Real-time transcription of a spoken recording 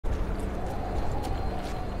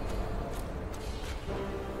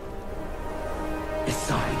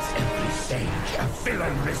Besides every sage, a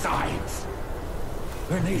villain resides.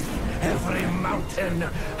 Beneath every mountain,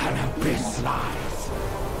 an abyss lies.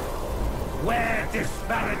 Where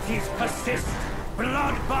disparities persist,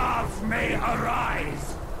 bloodbaths may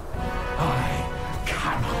arise. I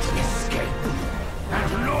cannot escape,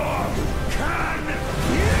 and nor can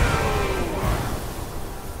you!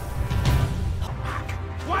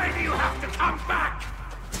 Why do you have to come back?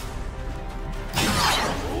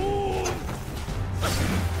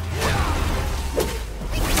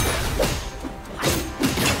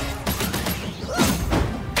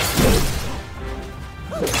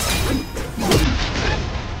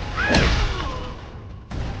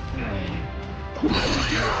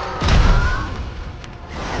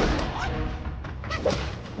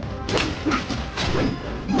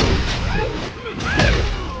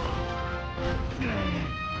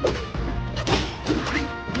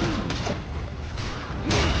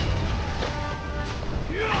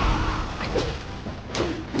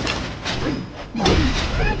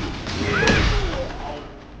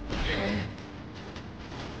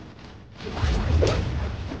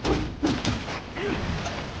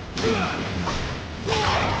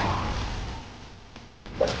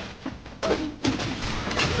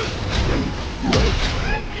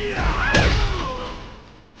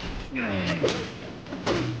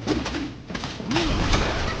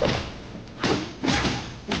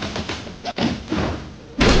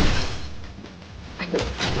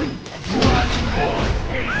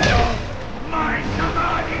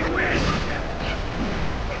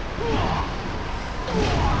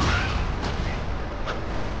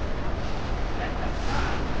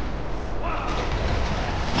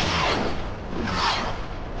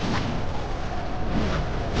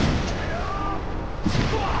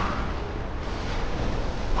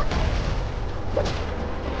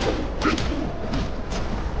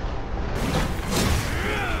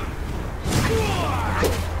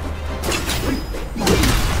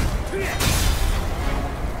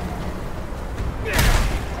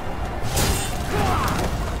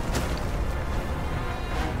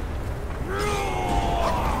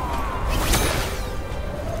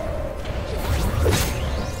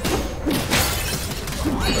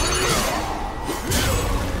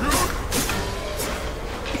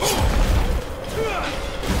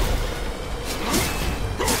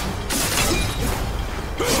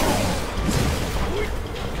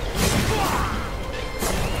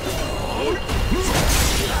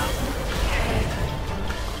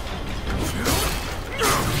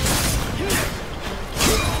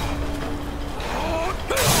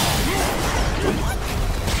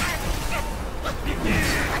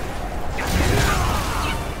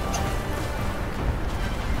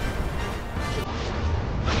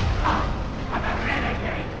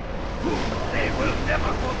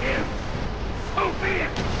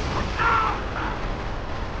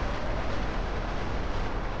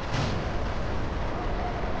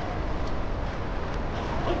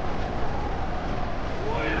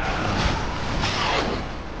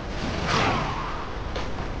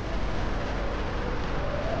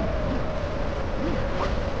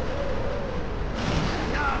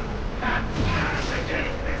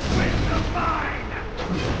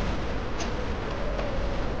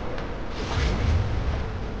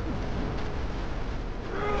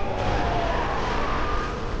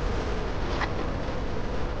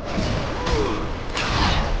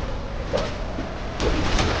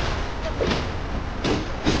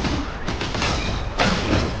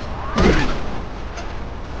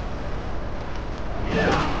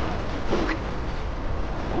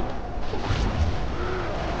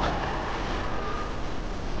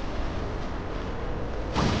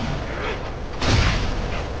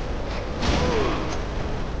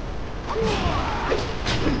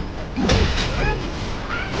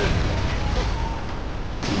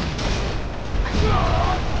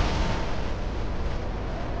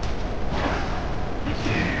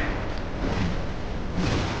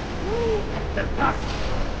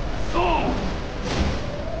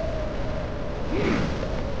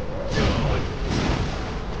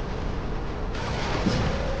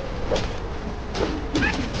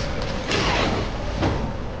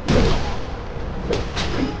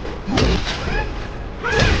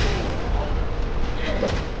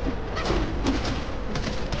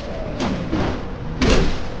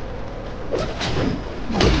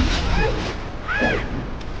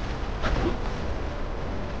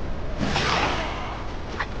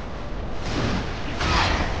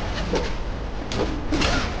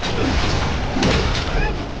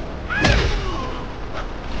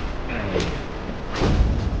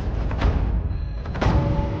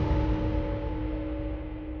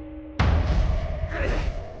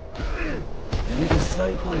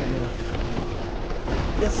 disciple here.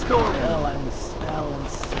 Your storytelling spell and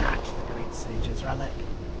snatch the great sage's relic.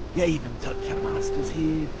 You even took your master's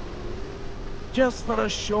heed. Just for a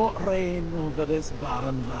short reign over this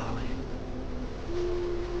barren valley.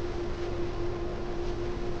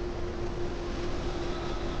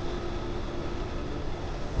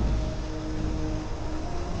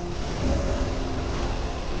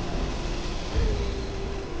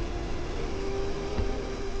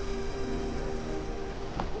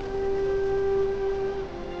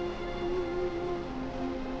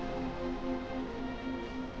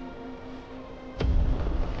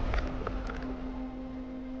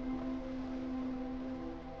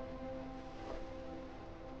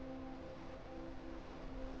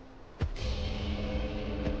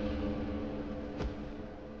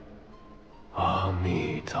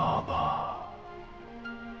 Amitabha.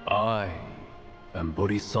 I am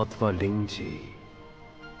Bodhisattva Lingji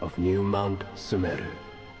of New Mount Sumeru,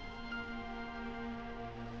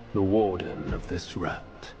 the warden of this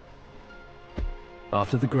rat.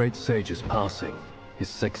 After the great sage's passing, his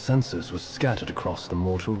sixth senses were scattered across the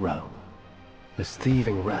mortal realm. This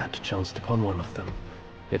thieving rat chanced upon one of them,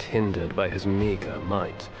 yet hindered by his meager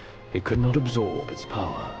might, he could not absorb its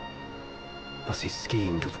power. Thus he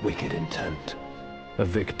schemed with wicked intent. A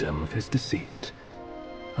victim of his deceit,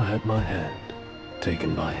 I had my hand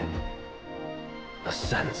taken by him. A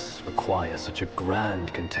sense requires such a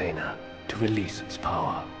grand container to release its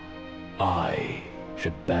power. I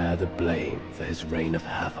should bear the blame for his reign of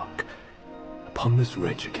havoc upon this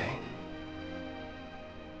ridge again.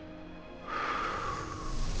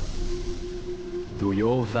 Through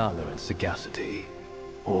your valor and sagacity,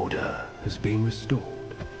 order has been restored.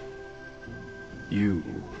 You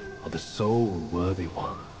are the sole worthy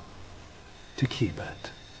one to keep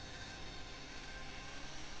it.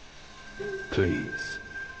 Please,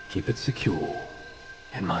 keep it secure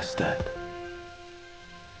in my stead.